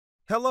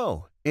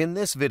Hello! In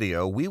this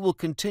video, we will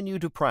continue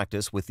to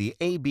practice with the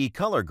AB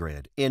color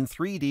grid in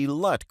 3D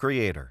LUT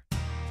Creator.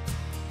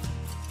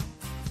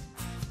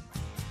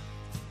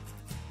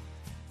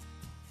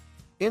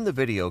 In the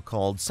video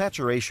called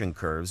Saturation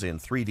Curves in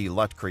 3D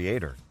LUT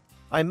Creator,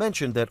 I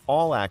mentioned that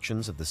all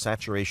actions of the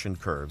saturation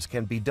curves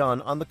can be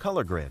done on the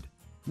color grid.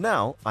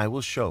 Now I will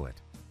show it.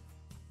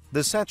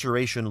 The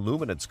saturation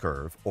luminance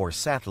curve or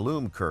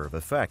SAT-LUM curve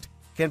effect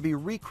can be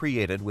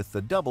recreated with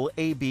the double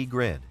AB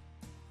grid.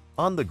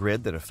 On the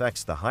grid that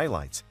affects the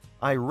highlights,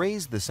 I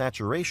raise the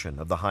saturation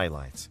of the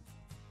highlights.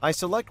 I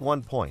select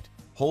one point,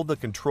 hold the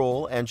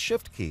Control and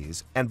Shift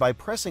keys, and by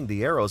pressing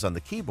the arrows on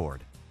the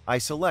keyboard, I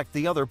select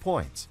the other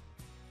points.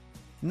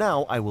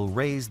 Now I will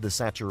raise the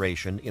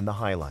saturation in the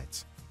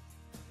highlights.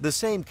 The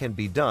same can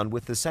be done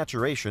with the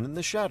saturation in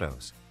the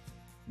shadows.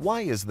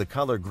 Why is the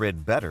color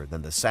grid better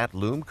than the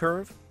SAT-LUM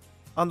curve?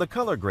 On the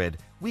color grid,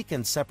 we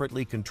can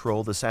separately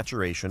control the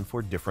saturation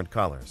for different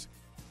colors.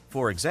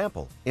 For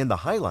example, in the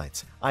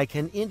highlights, I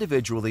can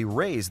individually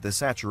raise the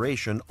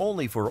saturation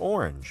only for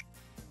orange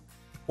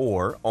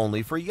or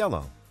only for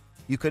yellow.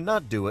 You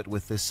cannot do it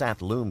with the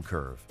SAT-LUM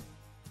curve.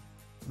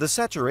 The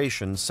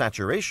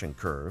saturation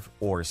curve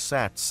or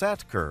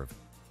SAT curve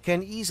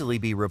can easily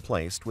be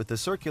replaced with the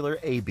circular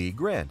AB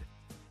grid.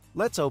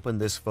 Let's open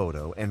this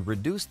photo and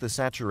reduce the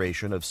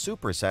saturation of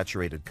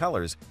supersaturated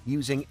colors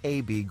using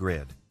AB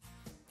grid.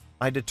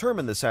 I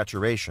determine the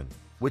saturation,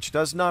 which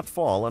does not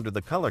fall under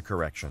the color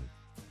correction.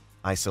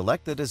 I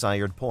select the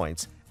desired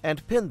points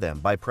and pin them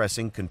by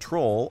pressing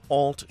Ctrl,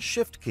 Alt,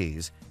 Shift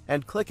keys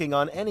and clicking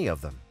on any of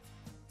them.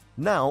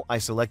 Now I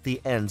select the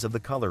ends of the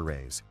color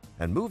rays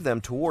and move them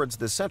towards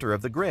the center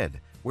of the grid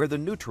where the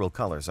neutral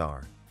colors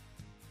are.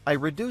 I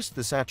reduced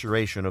the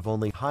saturation of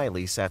only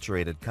highly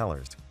saturated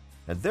colors,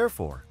 and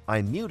therefore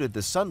I muted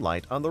the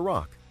sunlight on the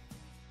rock.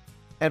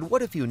 And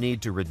what if you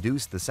need to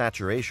reduce the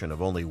saturation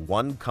of only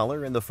one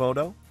color in the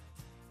photo?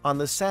 On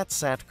the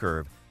SAT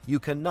curve, you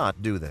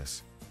cannot do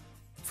this.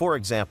 For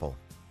example,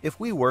 if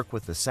we work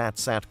with the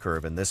SAT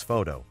curve in this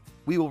photo,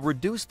 we will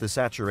reduce the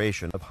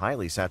saturation of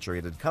highly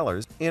saturated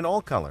colors in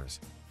all colors.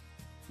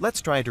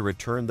 Let's try to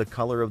return the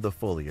color of the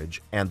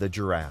foliage and the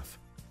giraffe.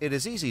 It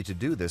is easy to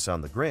do this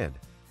on the grid.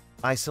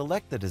 I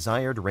select the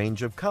desired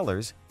range of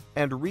colors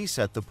and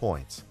reset the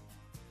points.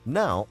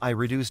 Now I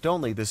reduced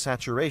only the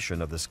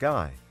saturation of the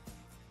sky.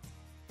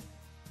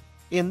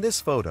 In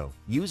this photo,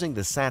 using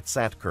the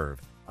SAT curve,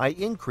 I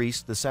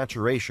increased the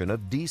saturation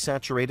of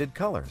desaturated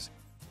colors.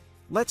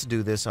 Let's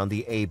do this on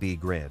the AB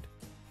grid.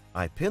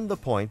 I pin the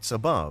points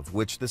above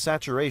which the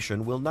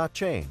saturation will not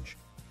change.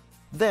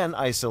 Then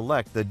I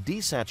select the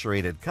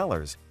desaturated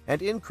colors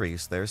and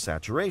increase their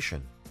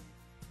saturation.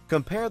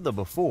 Compare the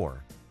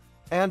before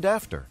and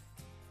after.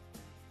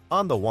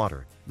 On the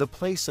water, the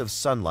place of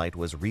sunlight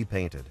was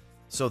repainted,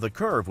 so the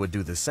curve would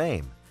do the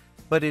same,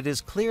 but it is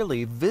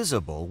clearly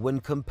visible when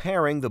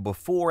comparing the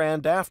before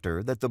and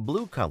after that the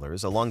blue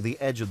colors along the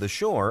edge of the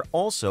shore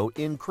also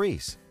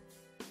increase.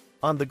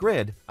 On the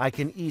grid, I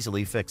can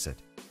easily fix it.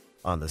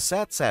 On the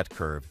SAT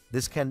curve,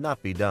 this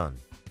cannot be done.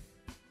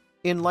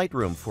 In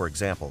Lightroom, for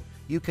example,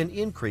 you can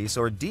increase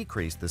or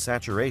decrease the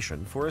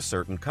saturation for a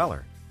certain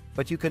color,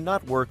 but you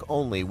cannot work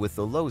only with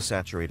the low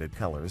saturated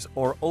colors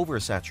or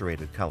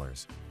oversaturated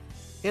colors.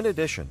 In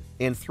addition,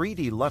 in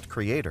 3D LUT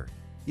Creator,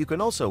 you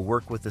can also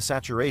work with the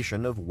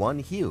saturation of one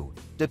hue,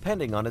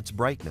 depending on its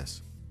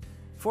brightness.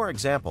 For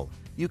example,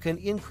 you can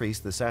increase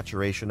the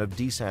saturation of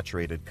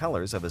desaturated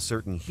colors of a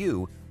certain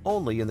hue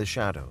only in the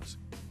shadows.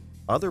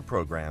 Other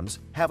programs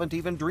haven't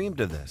even dreamed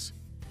of this.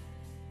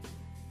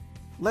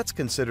 Let's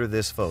consider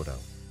this photo.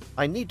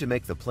 I need to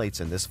make the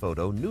plates in this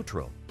photo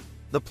neutral.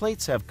 The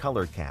plates have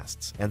color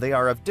casts and they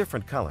are of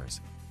different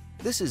colors.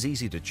 This is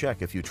easy to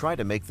check if you try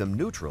to make them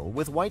neutral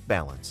with white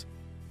balance.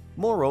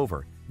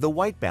 Moreover, the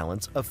white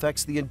balance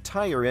affects the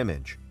entire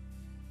image.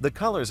 The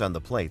colors on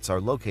the plates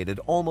are located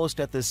almost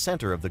at the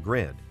center of the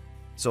grid,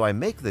 so I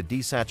make the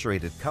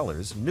desaturated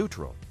colors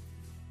neutral.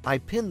 I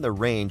pin the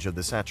range of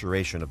the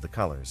saturation of the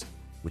colors,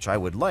 which I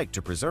would like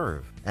to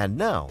preserve, and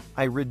now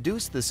I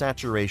reduce the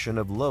saturation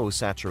of low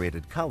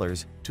saturated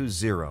colors to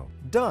 0.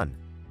 Done!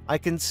 I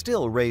can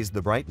still raise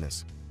the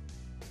brightness.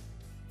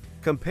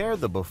 Compare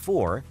the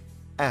before,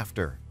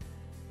 after.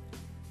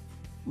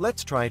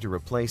 Let's try to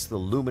replace the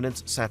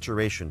luminance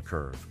saturation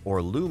curve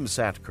or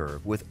LUM-SAT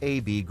curve with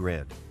AB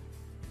grid.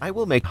 I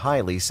will make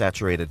highly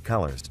saturated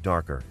colors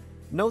darker.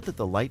 Note that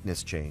the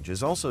lightness change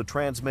is also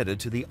transmitted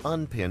to the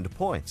unpinned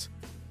points.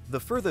 The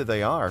further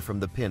they are from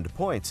the pinned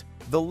points,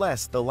 the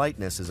less the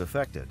lightness is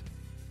affected.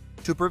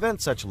 To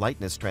prevent such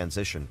lightness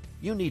transition,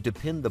 you need to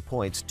pin the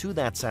points to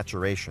that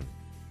saturation,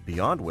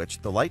 beyond which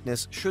the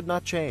lightness should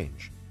not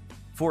change.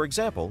 For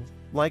example,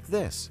 like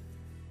this.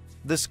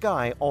 The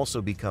sky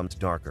also becomes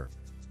darker.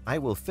 I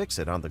will fix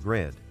it on the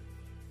grid.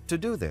 To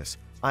do this,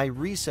 I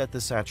reset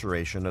the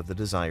saturation of the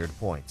desired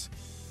points.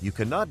 You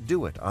cannot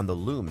do it on the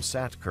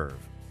LUM-SAT curve.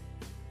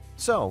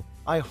 So,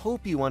 I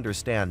hope you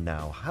understand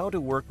now how to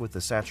work with the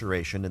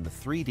saturation in the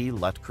 3D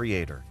LUT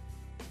Creator.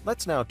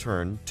 Let's now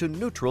turn to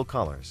neutral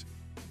colors.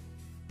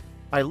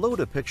 I load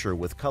a picture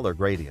with color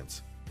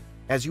gradients.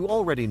 As you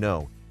already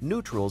know,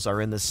 neutrals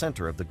are in the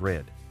center of the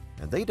grid,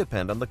 and they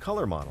depend on the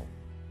color model.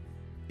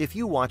 If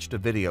you watched a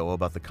video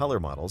about the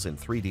color models in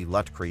 3D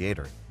LUT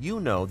Creator,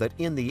 you know that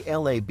in the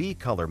LAB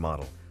color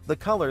model, the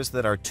colors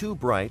that are too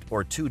bright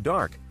or too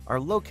dark are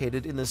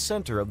located in the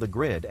center of the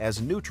grid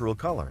as neutral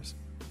colors.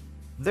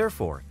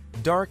 Therefore,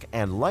 dark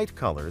and light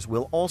colors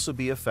will also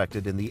be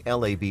affected in the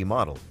LAB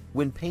model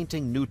when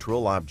painting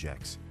neutral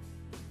objects.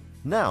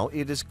 Now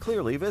it is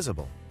clearly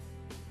visible.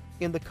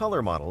 In the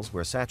color models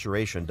where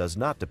saturation does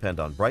not depend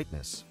on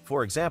brightness,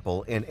 for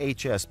example in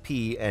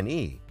HSP and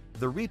E,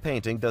 the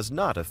repainting does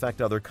not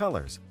affect other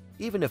colors,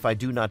 even if I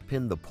do not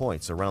pin the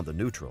points around the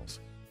neutrals.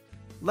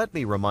 Let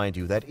me remind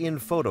you that in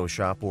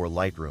Photoshop or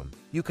Lightroom,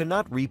 you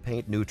cannot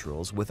repaint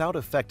neutrals without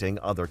affecting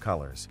other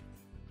colors.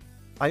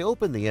 I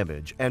open the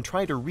image and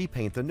try to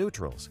repaint the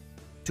neutrals.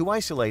 To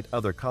isolate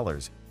other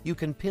colors, you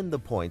can pin the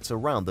points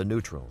around the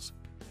neutrals.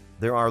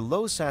 There are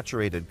low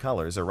saturated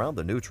colors around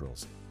the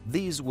neutrals.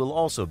 These will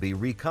also be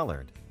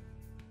recolored.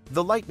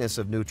 The lightness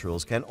of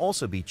neutrals can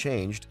also be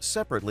changed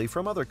separately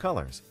from other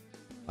colors.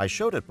 I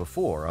showed it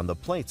before on the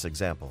plates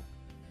example.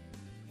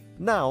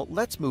 Now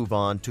let's move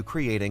on to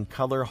creating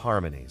color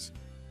harmonies.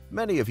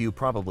 Many of you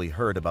probably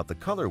heard about the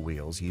color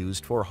wheels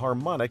used for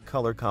harmonic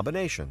color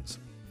combinations.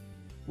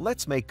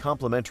 Let's make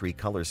complementary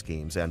color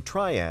schemes and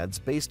triads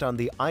based on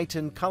the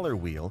Untitled color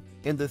wheel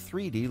in the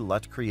 3D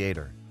LUT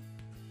Creator.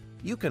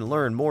 You can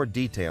learn more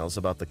details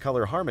about the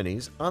color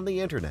harmonies on the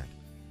internet.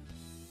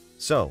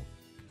 So,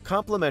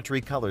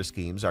 complementary color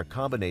schemes are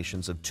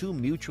combinations of two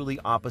mutually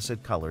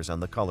opposite colors on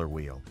the color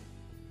wheel.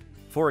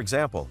 For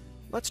example,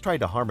 let's try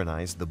to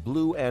harmonize the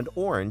blue and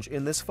orange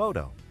in this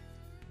photo.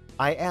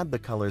 I add the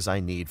colors I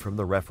need from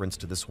the reference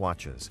to the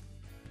swatches.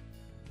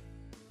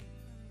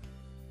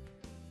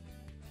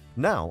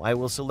 Now I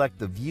will select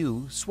the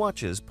View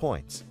Swatches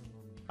points.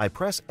 I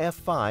press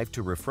F5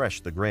 to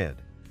refresh the grid,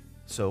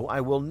 so I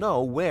will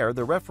know where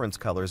the reference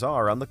colors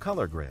are on the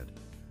color grid.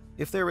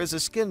 If there is a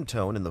skin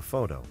tone in the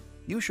photo,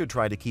 you should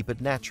try to keep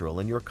it natural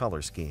in your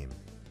color scheme.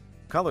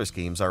 Color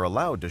schemes are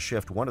allowed to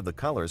shift one of the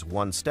colors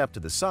one step to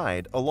the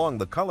side along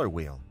the color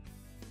wheel.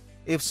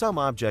 If some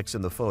objects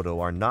in the photo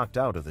are knocked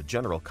out of the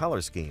general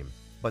color scheme,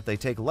 but they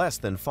take less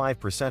than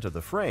 5% of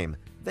the frame,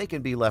 they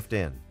can be left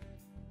in.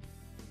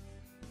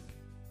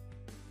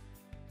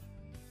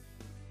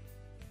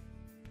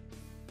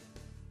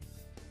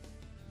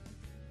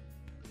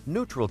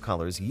 Neutral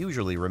colors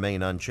usually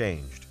remain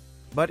unchanged,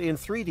 but in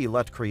 3D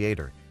LUT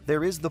Creator,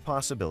 there is the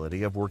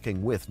possibility of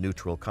working with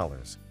neutral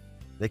colors.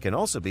 They can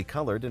also be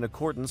colored in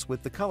accordance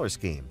with the color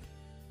scheme.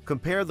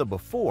 Compare the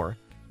before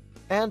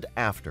and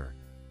after.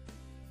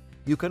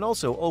 You can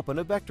also open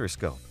a vector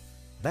scope.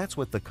 That's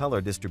what the color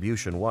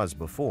distribution was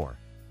before.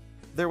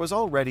 There was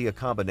already a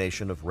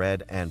combination of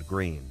red and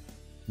green.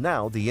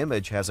 Now the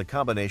image has a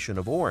combination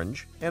of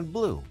orange and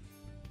blue.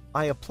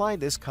 I apply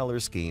this color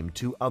scheme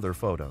to other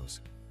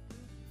photos.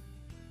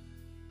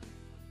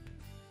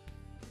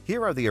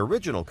 Here are the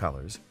original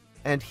colors,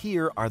 and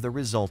here are the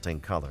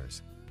resulting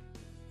colors.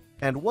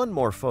 And one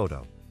more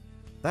photo.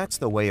 That's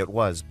the way it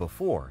was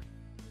before,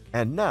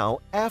 and now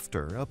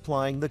after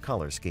applying the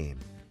color scheme.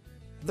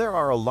 There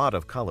are a lot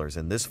of colors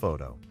in this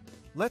photo.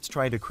 Let's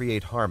try to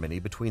create harmony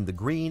between the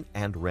green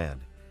and red.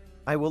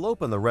 I will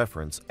open the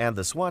reference and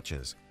the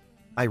swatches.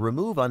 I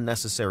remove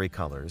unnecessary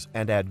colors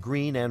and add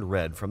green and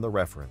red from the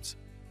reference.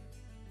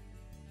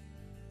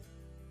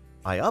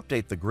 I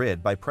update the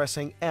grid by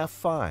pressing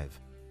F5.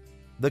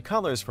 The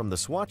colors from the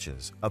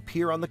swatches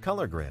appear on the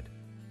color grid.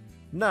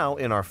 Now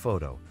in our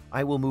photo,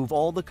 I will move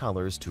all the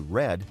colors to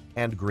red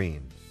and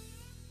green.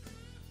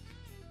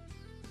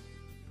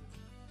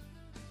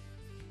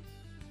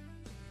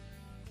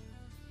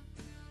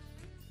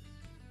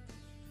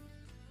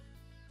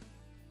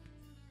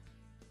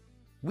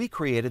 We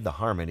created the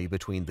harmony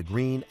between the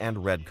green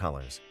and red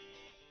colors.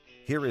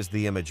 Here is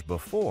the image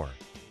before,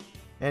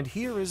 and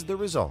here is the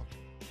result.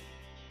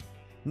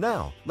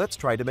 Now let's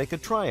try to make a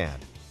triad.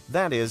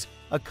 That is,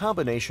 a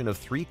combination of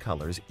three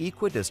colors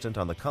equidistant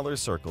on the color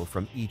circle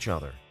from each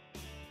other.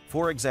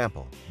 For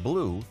example,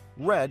 blue,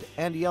 red,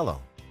 and yellow.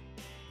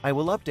 I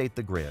will update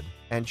the grid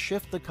and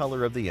shift the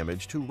color of the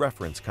image to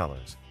reference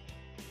colors.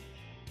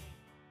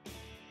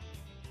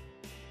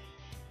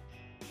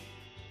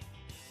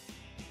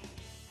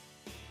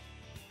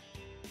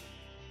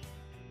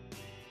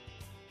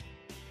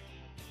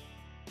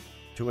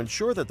 To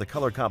ensure that the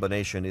color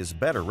combination is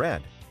better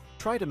red,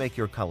 try to make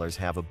your colors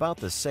have about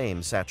the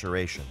same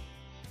saturation.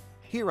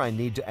 Here I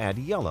need to add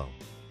yellow.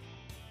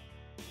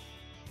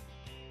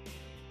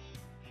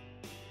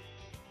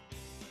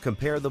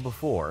 Compare the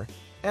before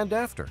and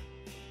after.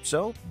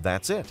 So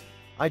that's it.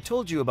 I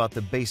told you about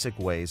the basic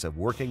ways of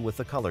working with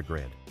the color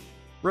grid.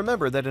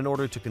 Remember that in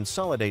order to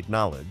consolidate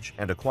knowledge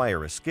and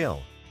acquire a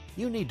skill,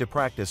 you need to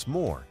practice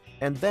more,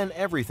 and then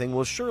everything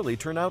will surely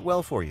turn out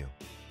well for you.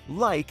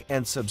 Like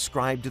and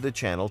subscribe to the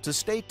channel to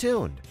stay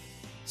tuned.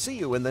 See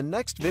you in the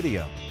next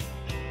video.